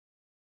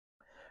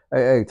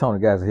Hey, Tony,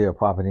 guys, here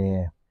popping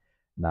in.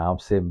 Now I'm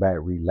sitting back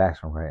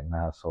relaxing right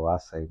now. So I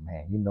say,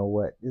 man, you know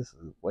what? This is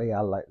the way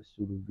I like to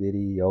shoot a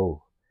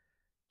video.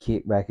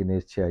 Kick back in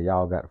this chair.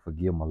 Y'all got to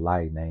forgive my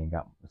light. I ain't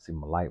got see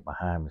my light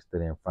behind me,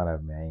 stood in front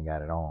of me. I ain't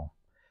got it on.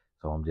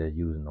 So I'm just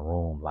using the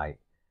room light,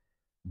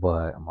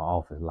 but my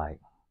office light.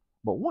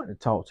 But want to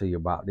talk to you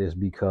about this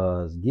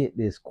because get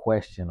this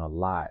question a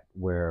lot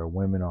where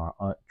women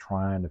are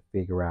trying to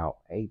figure out,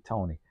 hey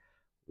Tony,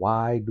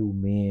 why do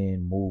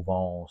men move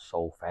on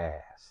so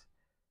fast?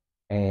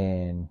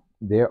 And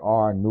there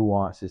are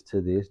nuances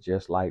to this,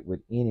 just like with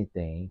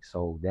anything.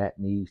 So that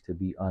needs to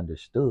be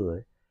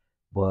understood.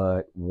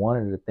 But one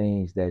of the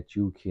things that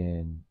you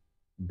can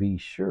be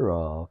sure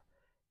of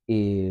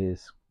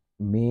is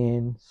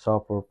men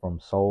suffer from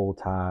soul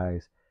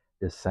ties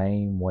the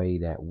same way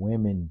that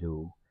women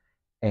do.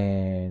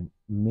 And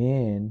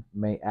men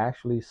may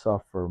actually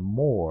suffer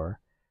more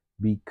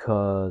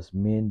because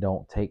men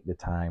don't take the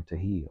time to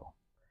heal.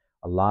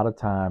 A lot of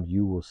times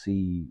you will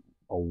see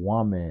a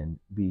woman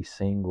be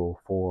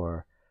single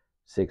for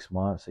 6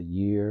 months, a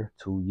year,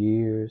 2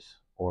 years,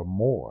 or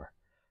more.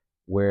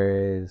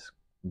 Whereas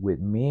with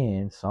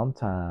men,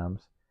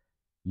 sometimes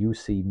you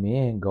see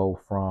men go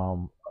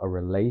from a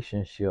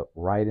relationship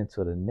right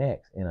into the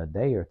next in a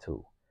day or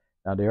two.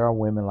 Now, there are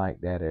women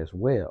like that as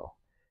well,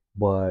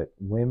 but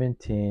women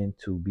tend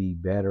to be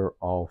better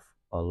off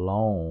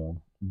alone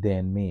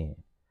than men.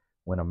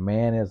 When a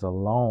man is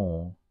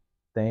alone,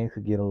 things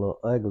could get a little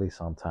ugly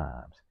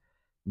sometimes.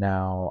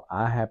 Now,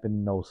 I happen to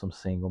know some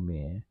single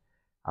men.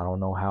 I don't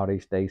know how they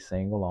stay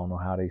single. I don't know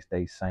how they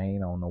stay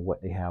sane. I don't know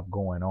what they have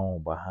going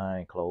on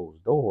behind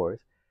closed doors.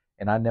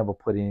 And I never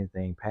put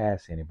anything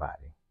past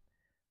anybody.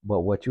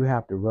 But what you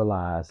have to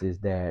realize is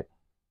that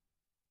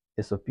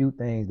it's a few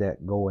things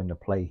that go into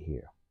play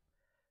here.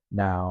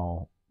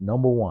 Now,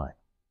 number one,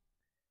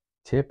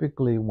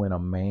 typically when a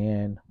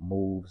man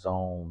moves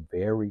on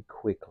very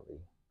quickly,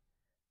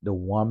 the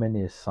woman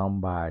is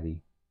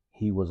somebody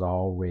he was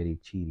already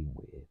cheating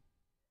with.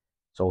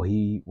 So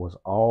he was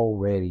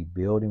already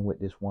building with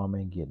this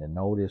woman, getting to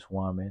know this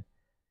woman.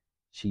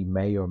 She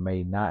may or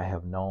may not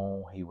have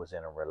known he was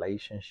in a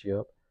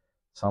relationship.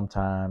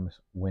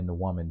 Sometimes when the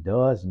woman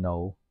does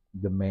know,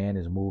 the man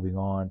is moving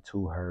on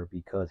to her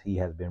because he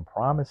has been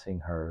promising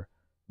her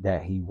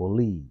that he will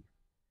leave.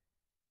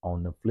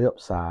 On the flip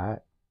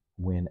side,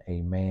 when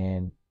a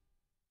man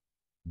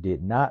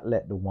did not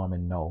let the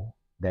woman know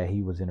that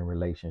he was in a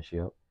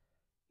relationship,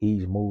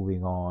 he's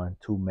moving on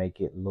to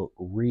make it look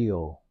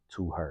real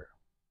to her.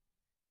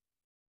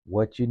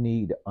 What you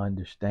need to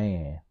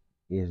understand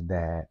is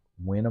that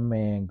when a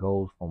man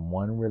goes from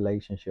one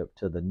relationship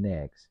to the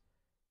next,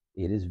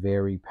 it is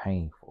very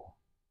painful.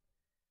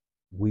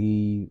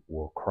 We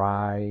will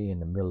cry in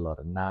the middle of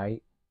the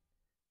night.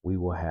 We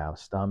will have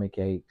stomach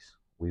aches.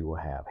 We will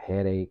have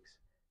headaches.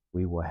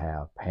 We will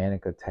have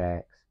panic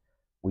attacks.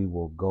 We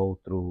will go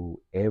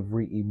through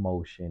every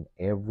emotion,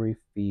 every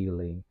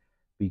feeling,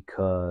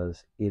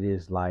 because it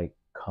is like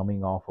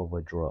coming off of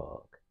a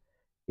drug.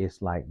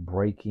 It's like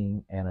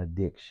breaking an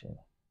addiction.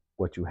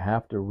 What you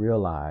have to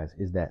realize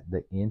is that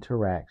the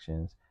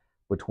interactions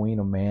between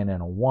a man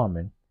and a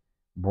woman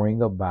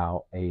bring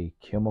about a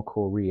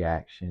chemical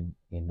reaction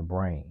in the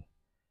brain.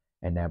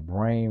 And that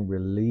brain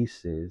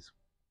releases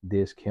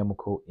this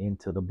chemical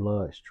into the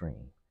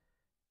bloodstream.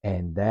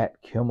 And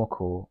that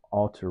chemical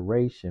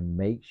alteration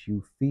makes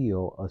you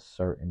feel a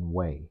certain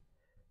way.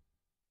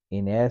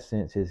 In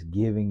essence, it's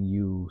giving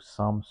you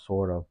some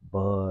sort of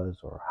buzz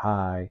or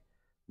high,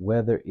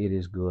 whether it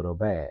is good or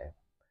bad.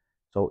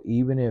 So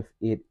even if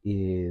it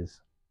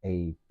is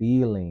a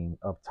feeling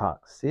of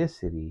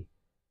toxicity,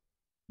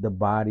 the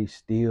body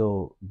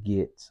still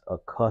gets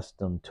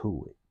accustomed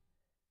to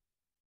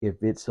it.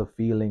 If it's a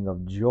feeling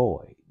of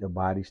joy, the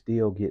body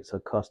still gets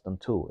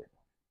accustomed to it.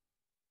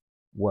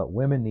 What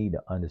women need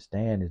to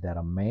understand is that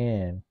a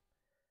man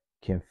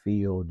can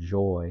feel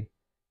joy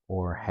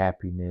or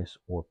happiness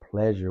or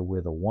pleasure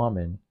with a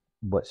woman,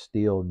 but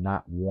still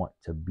not want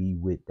to be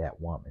with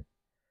that woman.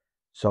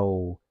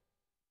 So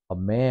a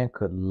man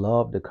could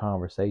love the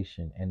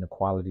conversation and the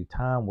quality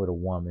time with a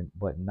woman,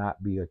 but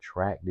not be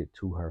attracted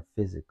to her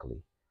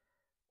physically.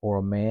 Or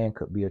a man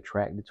could be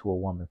attracted to a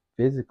woman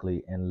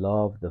physically and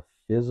love the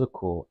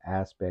physical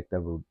aspect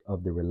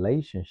of the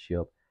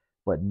relationship,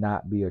 but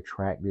not be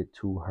attracted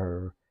to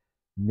her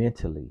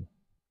mentally,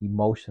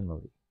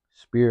 emotionally,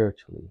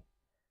 spiritually.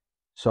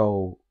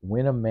 So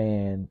when a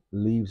man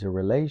leaves a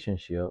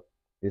relationship,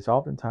 it's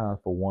oftentimes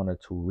for one or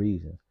two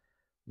reasons.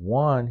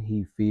 One,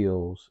 he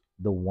feels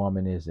the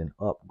woman is an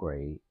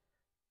upgrade,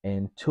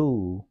 and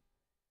two,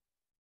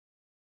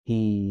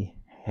 he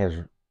has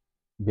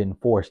been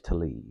forced to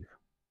leave.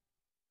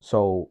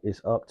 So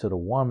it's up to the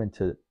woman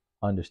to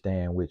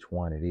understand which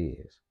one it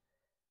is.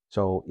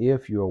 So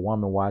if you're a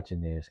woman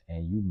watching this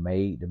and you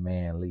made the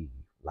man leave,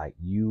 like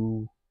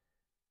you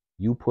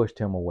pushed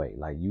him away,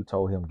 like you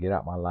told him, get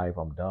out my life,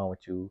 I'm done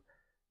with you,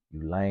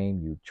 you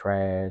lame, you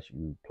trash,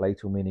 you play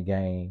too many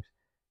games,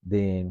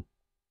 then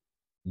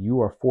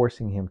you are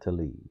forcing him to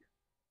leave.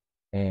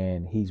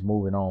 And he's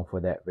moving on for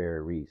that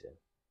very reason.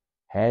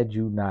 Had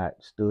you not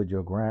stood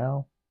your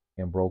ground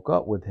and broke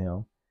up with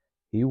him,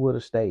 he would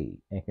have stayed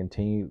and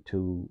continued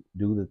to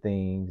do the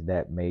things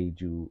that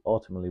made you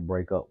ultimately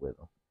break up with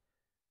him.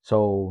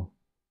 So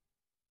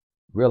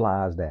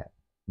realize that.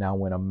 Now,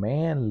 when a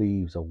man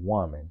leaves a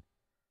woman,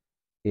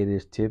 it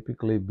is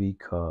typically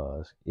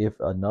because if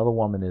another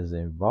woman is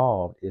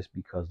involved, it's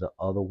because the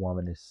other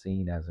woman is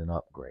seen as an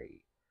upgrade.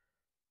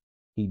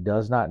 He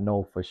does not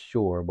know for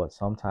sure, but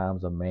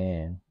sometimes a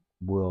man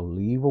will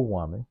leave a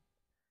woman,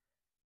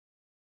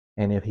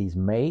 and if he's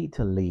made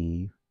to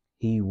leave,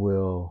 he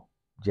will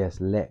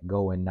just let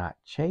go and not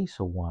chase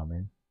a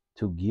woman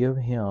to give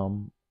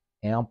him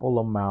ample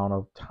amount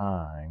of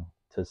time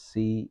to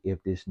see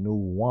if this new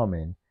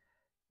woman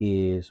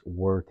is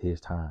worth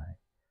his time,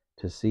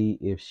 to see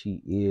if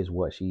she is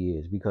what she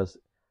is. Because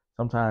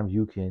sometimes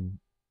you can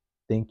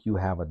think you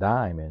have a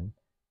diamond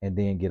and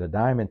then get a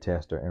diamond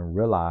tester and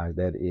realize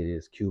that it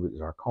is cubic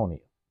zirconia.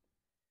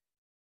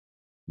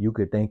 You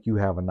could think you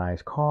have a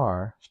nice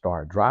car,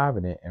 start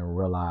driving it, and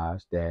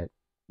realize that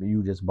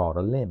you just bought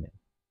a lemon.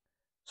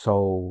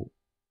 So,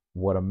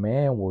 what a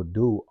man will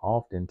do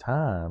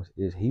oftentimes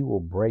is he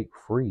will break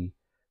free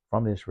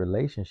from this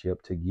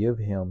relationship to give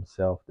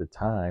himself the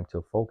time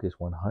to focus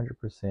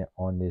 100%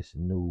 on this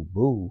new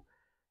boo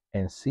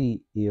and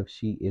see if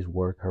she is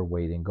worth her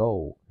weight in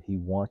gold. He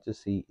wants to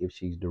see if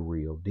she's the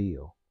real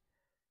deal.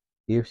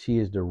 If she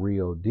is the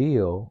real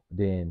deal,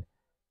 then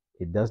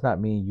it does not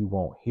mean you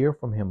won't hear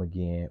from him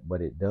again, but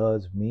it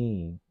does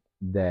mean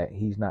that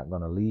he's not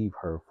going to leave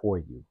her for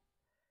you.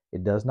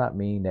 It does not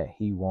mean that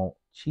he won't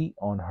cheat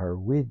on her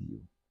with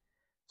you.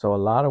 So a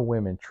lot of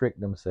women trick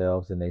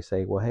themselves and they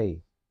say, well,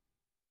 hey,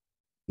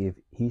 if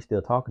he's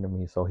still talking to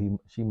me, so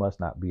she must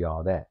not be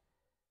all that.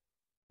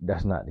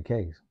 That's not the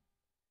case.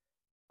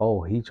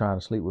 Oh, he trying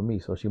to sleep with me,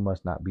 so she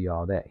must not be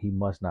all that. He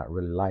must not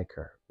really like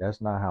her.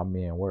 That's not how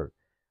men work.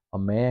 A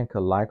man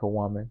could like a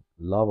woman,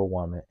 love a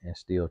woman, and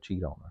still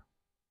cheat on her.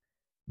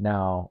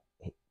 Now,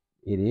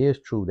 it is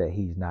true that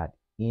he's not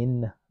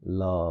in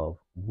love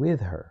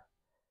with her,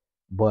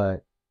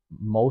 but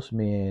most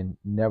men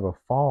never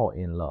fall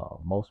in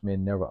love. Most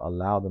men never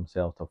allow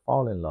themselves to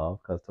fall in love,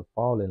 because to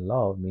fall in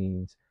love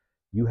means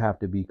you have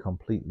to be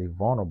completely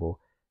vulnerable.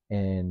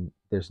 And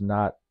there isn't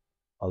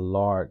a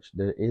large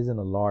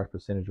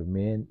percentage of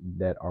men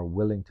that are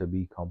willing to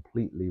be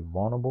completely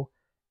vulnerable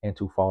and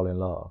to fall in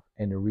love.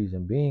 And the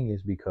reason being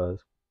is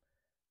because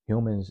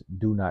humans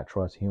do not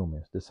trust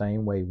humans. The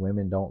same way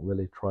women don't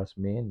really trust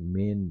men,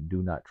 men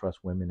do not trust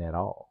women at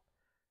all.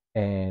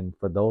 And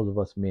for those of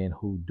us men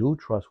who do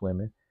trust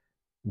women,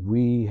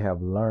 we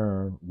have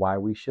learned why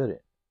we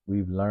shouldn't.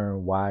 We've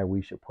learned why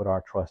we should put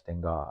our trust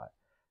in God,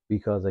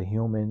 because a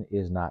human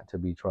is not to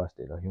be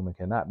trusted. A human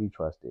cannot be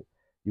trusted.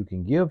 You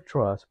can give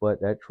trust,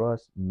 but that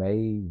trust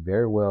may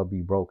very well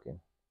be broken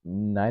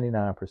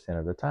 99%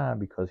 of the time,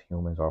 because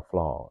humans are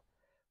flawed.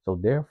 So,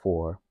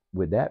 therefore,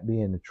 with that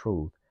being the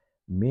truth,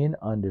 men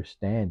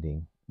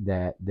understanding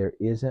that there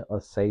isn't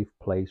a safe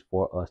place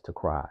for us to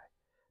cry,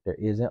 there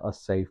isn't a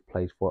safe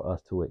place for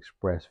us to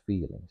express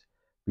feelings,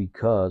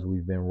 because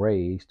we've been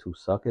raised to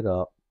suck it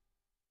up,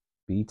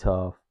 be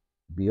tough,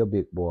 be a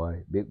big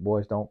boy. Big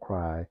boys don't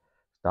cry.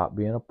 Stop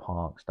being a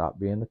punk. Stop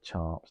being a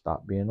chump.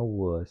 Stop being a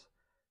wuss.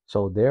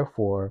 So,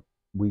 therefore,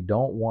 we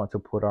don't want to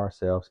put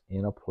ourselves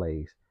in a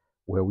place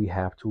where we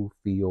have to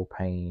feel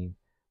pain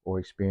or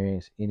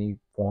experience any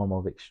form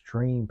of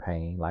extreme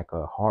pain, like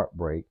a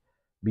heartbreak,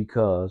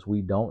 because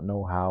we don't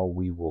know how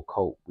we will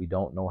cope. We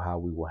don't know how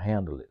we will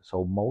handle it.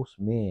 So, most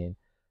men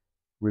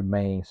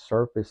remain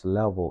surface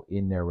level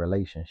in their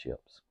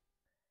relationships.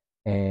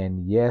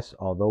 And yes,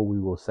 although we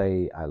will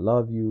say, I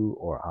love you,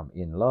 or I'm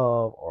in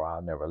love, or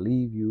I'll never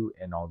leave you,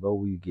 and although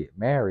we get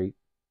married,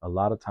 a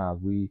lot of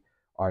times we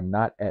are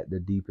not at the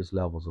deepest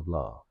levels of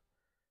love.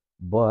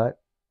 But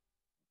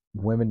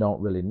women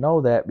don't really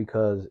know that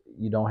because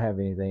you don't have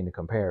anything to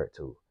compare it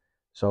to.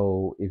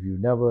 So if you've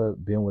never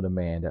been with a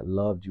man that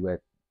loved you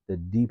at the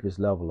deepest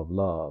level of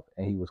love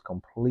and he was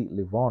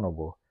completely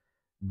vulnerable,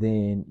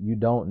 then you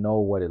don't know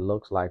what it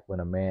looks like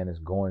when a man is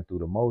going through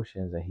the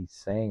motions and he's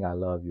saying I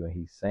love you and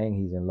he's saying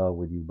he's in love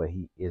with you, but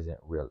he isn't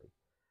really.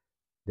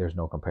 There's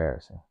no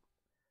comparison.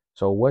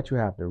 So what you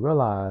have to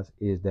realize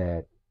is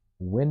that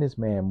when this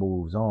man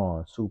moves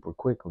on super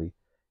quickly,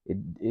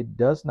 it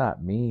does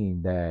not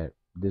mean that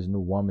this new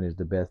woman is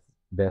the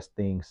best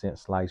thing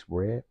since sliced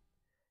bread.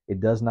 It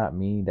does not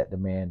mean that the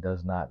man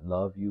does not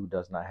love you,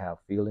 does not have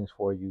feelings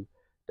for you,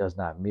 does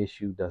not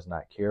miss you, does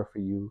not care for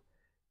you.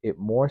 It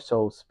more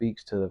so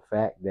speaks to the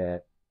fact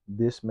that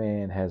this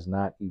man has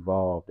not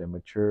evolved and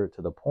matured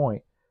to the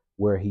point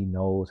where he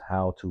knows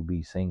how to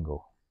be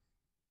single.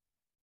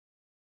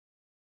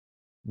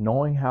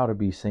 Knowing how to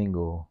be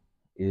single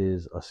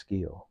is a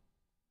skill.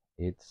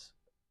 It's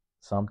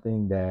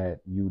something that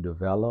you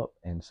develop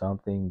and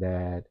something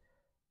that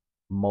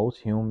most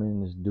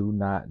humans do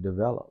not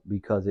develop,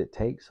 because it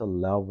takes a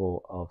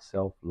level of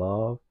self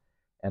love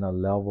and a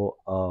level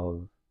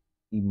of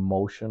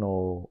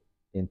emotional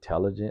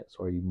intelligence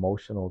or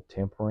emotional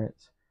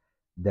temperance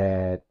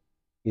that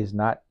is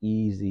not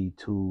easy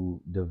to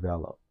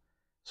develop.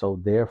 So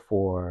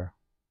therefore,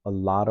 a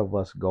lot of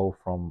us go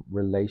from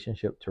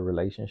relationship to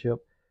relationship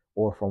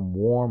or from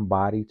warm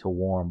body to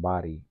warm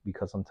body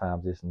because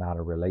sometimes it's not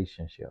a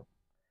relationship.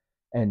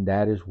 And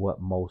that is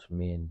what most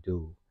men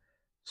do.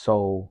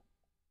 So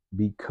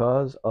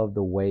because of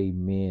the way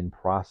men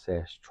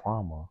process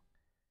trauma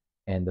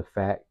and the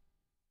fact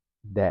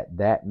that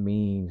that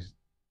means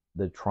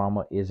the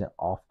trauma isn't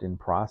often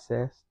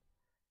processed,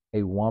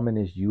 a woman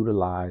is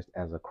utilized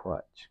as a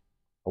crutch.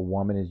 A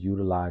woman is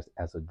utilized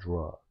as a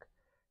drug.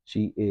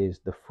 She is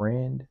the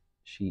friend.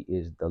 She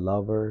is the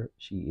lover.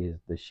 She is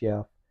the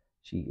chef.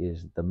 She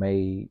is the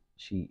maid.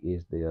 She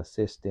is the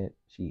assistant.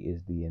 She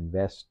is the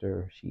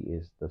investor. She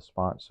is the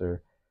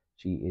sponsor.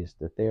 She is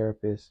the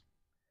therapist.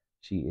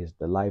 She is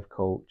the life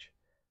coach.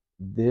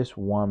 This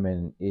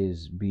woman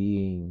is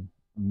being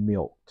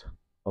milked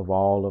of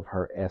all of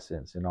her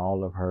essence and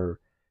all of her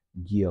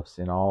gifts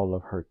and all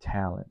of her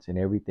talents and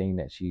everything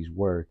that she's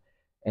worth.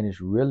 And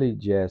it's really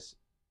just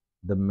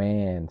the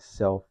man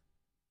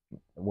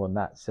well,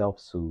 not self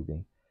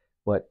soothing,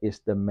 but it's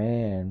the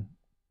man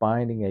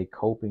finding a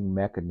coping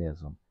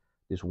mechanism.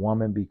 This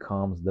woman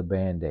becomes the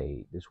band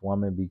aid. This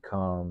woman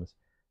becomes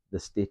the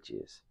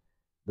stitches.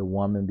 The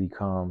woman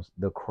becomes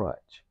the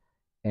crutch.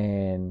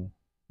 And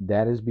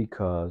that is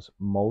because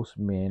most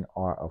men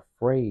are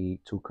afraid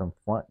to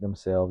confront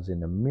themselves in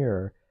the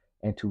mirror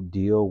and to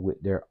deal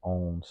with their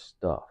own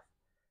stuff.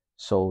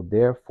 So,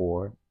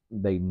 therefore,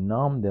 they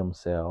numb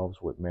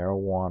themselves with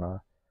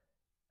marijuana,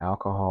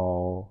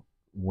 alcohol,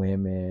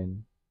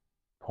 women,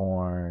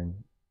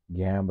 porn,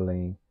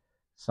 gambling,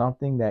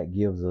 something that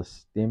gives us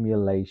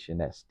stimulation,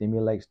 that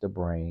stimulates the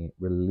brain,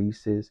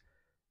 releases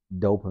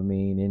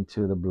dopamine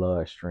into the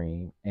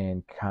bloodstream,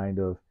 and kind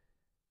of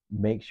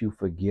makes you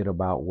forget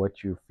about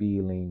what you're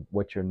feeling,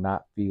 what you're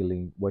not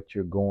feeling, what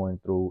you're going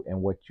through,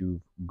 and what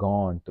you've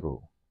gone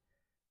through.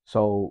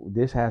 So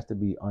this has to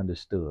be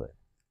understood.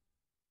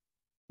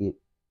 It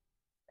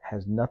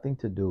has nothing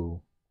to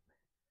do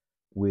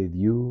with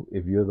you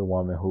if you're the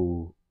woman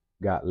who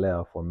got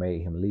left or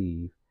made him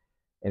leave.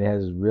 It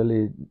has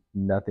really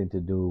nothing to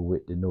do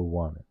with the new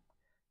woman.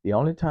 The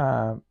only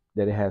time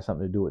that it has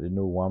something to do with the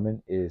new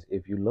woman is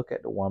if you look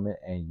at the woman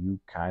and you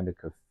kind of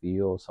could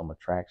feel some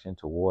attraction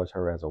towards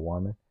her as a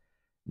woman.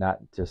 Not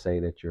to say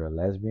that you're a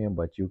lesbian,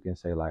 but you can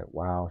say like,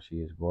 wow, she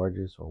is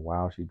gorgeous, or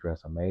wow, she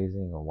dressed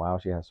amazing, or wow,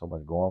 she has so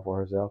much going for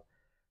herself.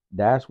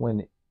 That's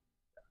when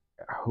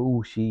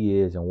who she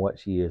is and what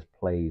she is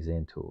plays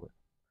into it.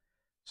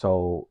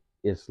 So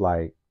it's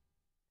like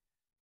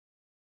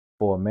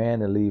for a man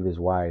to leave his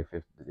wife,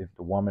 if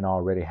the woman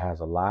already has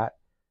a lot,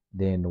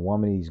 then the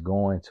woman he's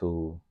going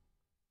to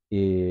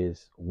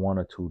is one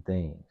or two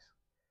things.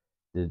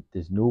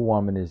 This new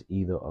woman is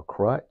either a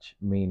crutch,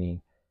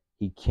 meaning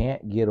he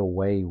can't get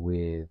away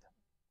with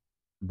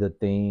the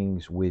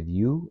things with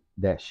you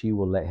that she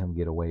will let him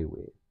get away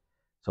with.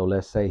 So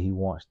let's say he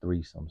wants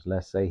threesomes.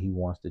 Let's say he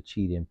wants to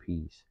cheat in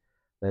peace.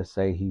 Let's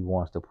say he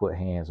wants to put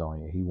hands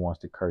on you. He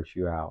wants to curse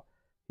you out.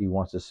 He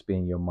wants to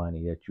spend your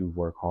money that you've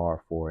worked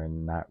hard for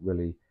and not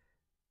really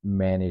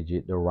manage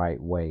it the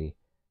right way.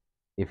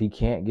 If he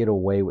can't get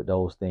away with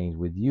those things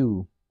with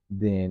you,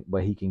 then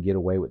but he can get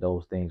away with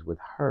those things with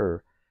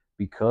her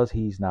because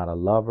he's not a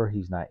lover,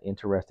 he's not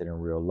interested in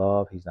real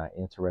love, he's not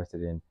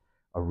interested in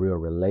a real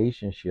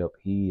relationship.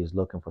 He is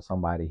looking for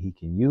somebody he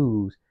can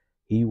use.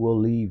 He will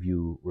leave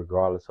you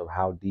regardless of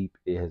how deep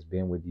it has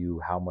been with you,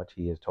 how much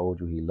he has told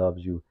you he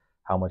loves you,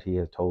 how much he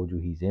has told you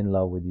he's in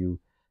love with you.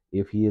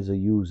 If he is a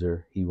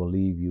user, he will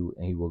leave you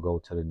and he will go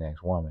to the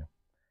next woman.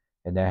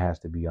 And that has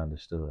to be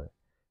understood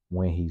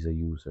when he's a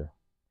user.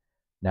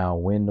 Now,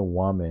 when the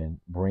woman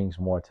brings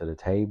more to the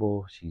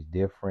table, she's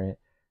different.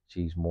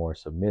 She's more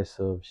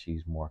submissive.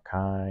 She's more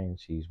kind.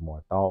 She's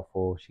more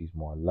thoughtful. She's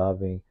more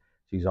loving.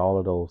 She's all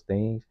of those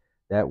things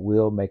that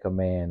will make a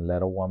man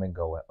let a woman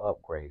go and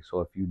upgrade.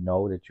 So if you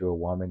know that you're a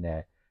woman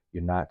that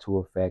you're not too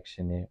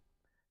affectionate,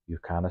 you're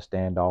kind of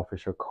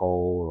standoffish or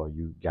cold, or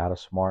you got a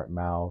smart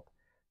mouth,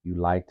 you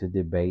like to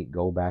debate,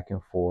 go back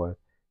and forth,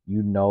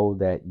 you know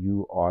that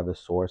you are the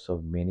source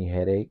of many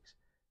headaches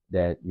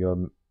that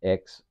your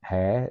ex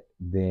had,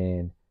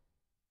 then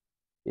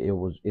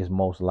it's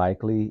most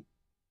likely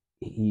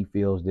he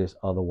feels this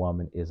other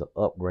woman is an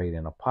upgrade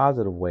in a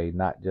positive way,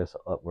 not just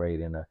an upgrade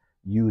in a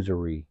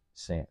usury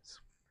sense.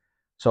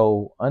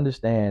 So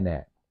understand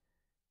that.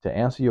 To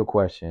answer your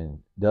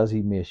question, does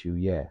he miss you?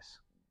 Yes.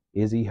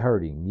 Is he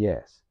hurting?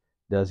 Yes.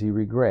 Does he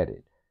regret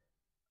it?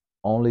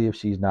 Only if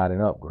she's not an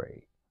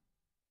upgrade.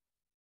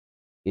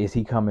 Is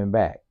he coming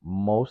back?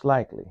 Most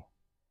likely.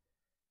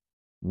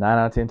 9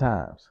 out of 10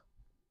 times.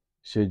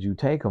 Should you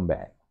take him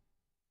back?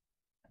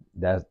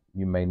 That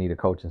you may need a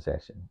coaching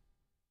session.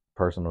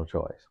 Personal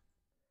choice.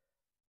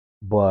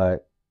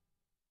 But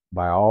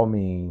by all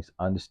means,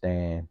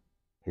 understand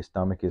his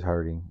stomach is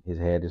hurting, his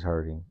head is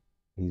hurting,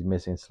 he's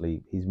missing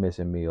sleep, he's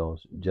missing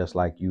meals, just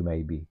like you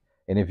may be.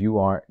 And if you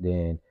aren't,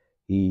 then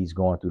he's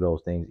going through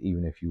those things,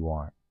 even if you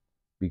aren't.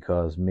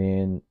 Because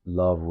men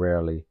love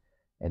rarely.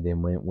 And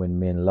then when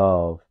men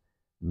love,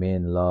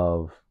 men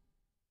love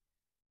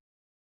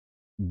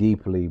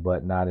deeply,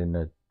 but not in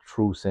the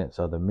true sense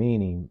of the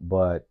meaning,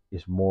 but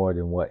it's more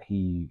than what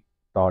he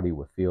thought he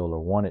would feel or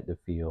wanted to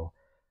feel.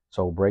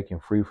 So breaking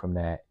free from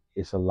that,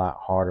 it's a lot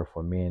harder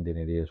for men than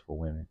it is for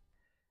women.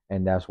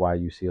 And that's why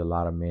you see a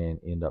lot of men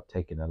end up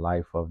taking the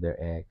life of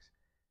their ex,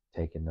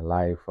 taking the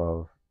life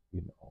of,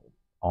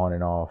 on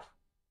and off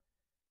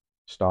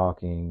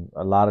stalking.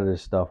 A lot of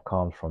this stuff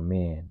comes from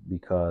men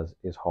because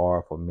it's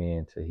hard for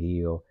men to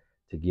heal,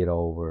 to get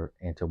over,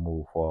 and to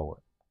move forward.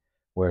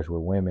 Whereas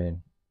with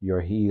women,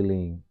 your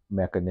healing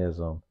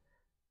mechanism,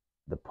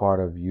 the part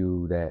of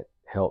you that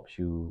helps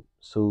you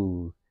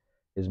soothe,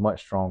 is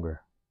much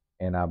stronger.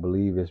 And I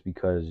believe it's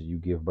because you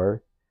give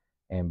birth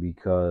and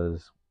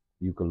because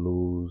you could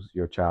lose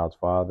your child's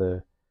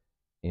father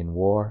in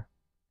war,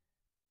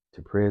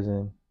 to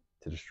prison,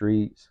 to the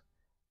streets.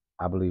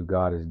 I believe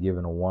God has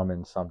given a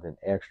woman something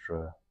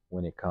extra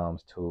when it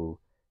comes to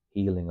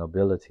healing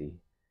ability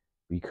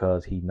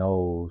because he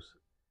knows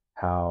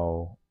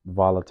how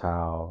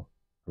volatile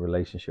a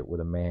relationship with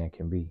a man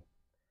can be.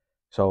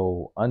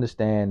 So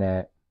understand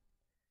that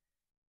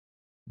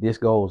this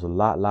goes a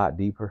lot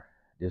deeper.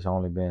 This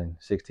only been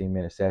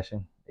 16-minute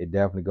session. It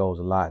definitely goes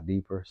a lot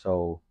deeper.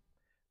 So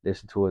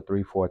listen to it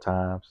 3-4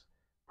 times,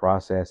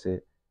 process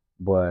it.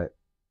 But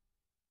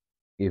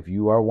if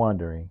you are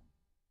wondering,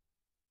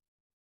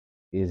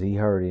 is he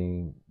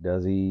hurting?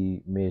 Does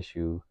he miss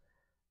you?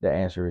 The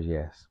answer is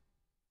yes.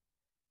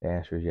 The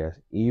answer is yes.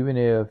 Even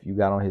if you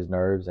got on his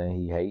nerves and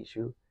he hates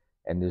you,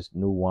 and this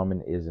new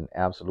woman is an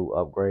absolute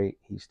upgrade,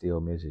 he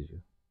still misses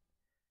you.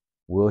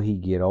 Will he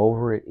get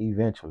over it?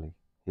 Eventually,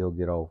 he'll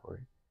get over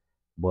it.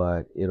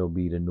 But it'll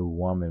be the new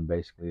woman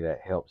basically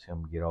that helps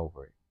him get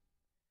over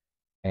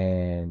it.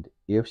 And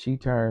if she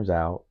turns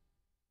out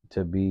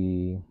to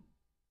be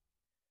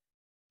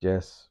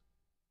just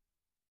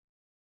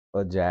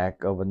a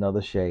Jack of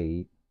another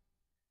shade,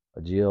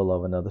 a Jill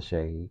of another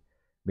shade,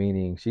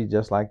 meaning she's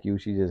just like you,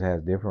 she just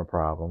has different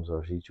problems,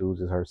 or she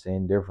chooses her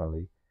sin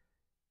differently,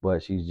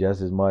 but she's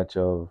just as much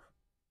of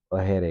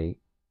a headache,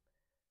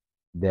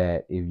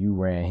 that if you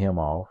ran him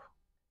off,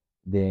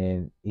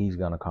 then he's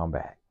going to come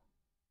back.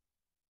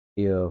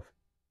 If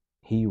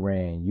he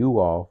ran you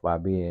off by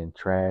being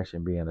trash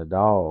and being a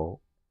dog,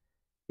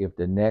 if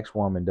the next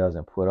woman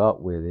doesn't put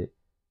up with it,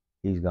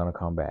 he's going to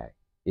come back.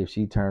 If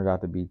she turns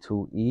out to be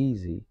too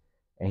easy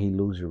and he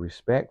loses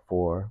respect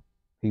for her,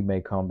 he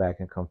may come back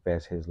and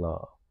confess his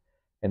love.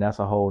 And that's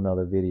a whole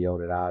nother video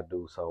that I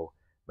do. So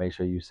make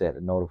sure you set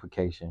the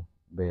notification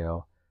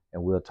bell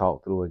and we'll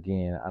talk through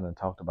again. I done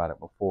talked about it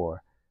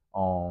before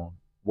on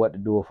what to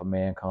do if a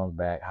man comes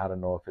back, how to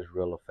know if it's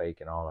real or fake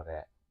and all of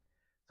that.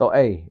 So,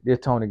 hey, this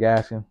Tony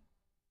Gaskin.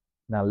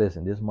 Now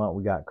listen, this month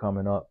we got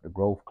coming up the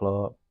Growth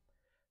Club.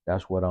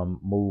 That's what I'm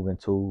moving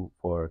to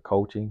for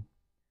coaching.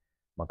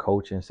 My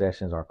coaching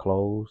sessions are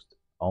closed.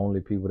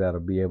 Only people that'll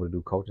be able to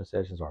do coaching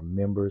sessions are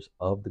members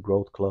of the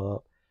Growth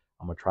Club.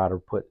 I'm going to try to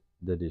put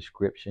the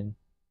description,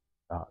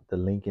 the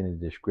link in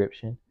the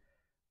description.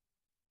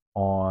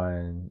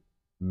 On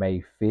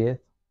May 5th,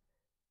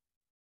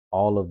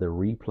 all of the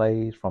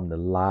replays from the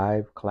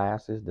live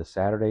classes, the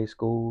Saturday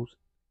schools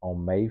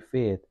on May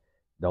 5th,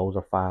 those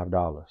are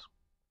 $5.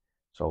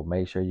 So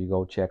make sure you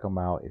go check them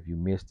out. If you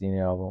missed any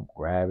of them,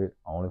 grab it.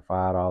 Only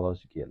 $5.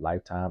 You get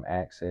lifetime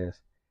access.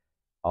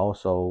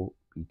 Also,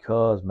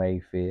 because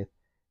May 5th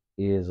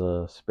is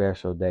a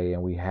special day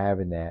and we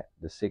having that,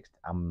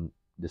 I'm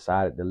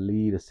decided to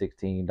leave the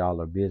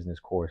 $16 business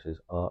courses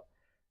up.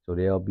 So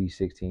they'll be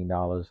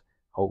 $16,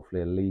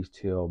 hopefully at least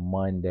till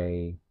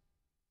Monday,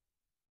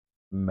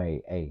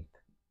 May 8th.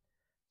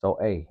 So,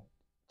 hey,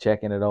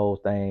 check into those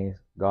things.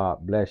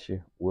 God bless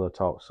you. We'll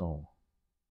talk soon.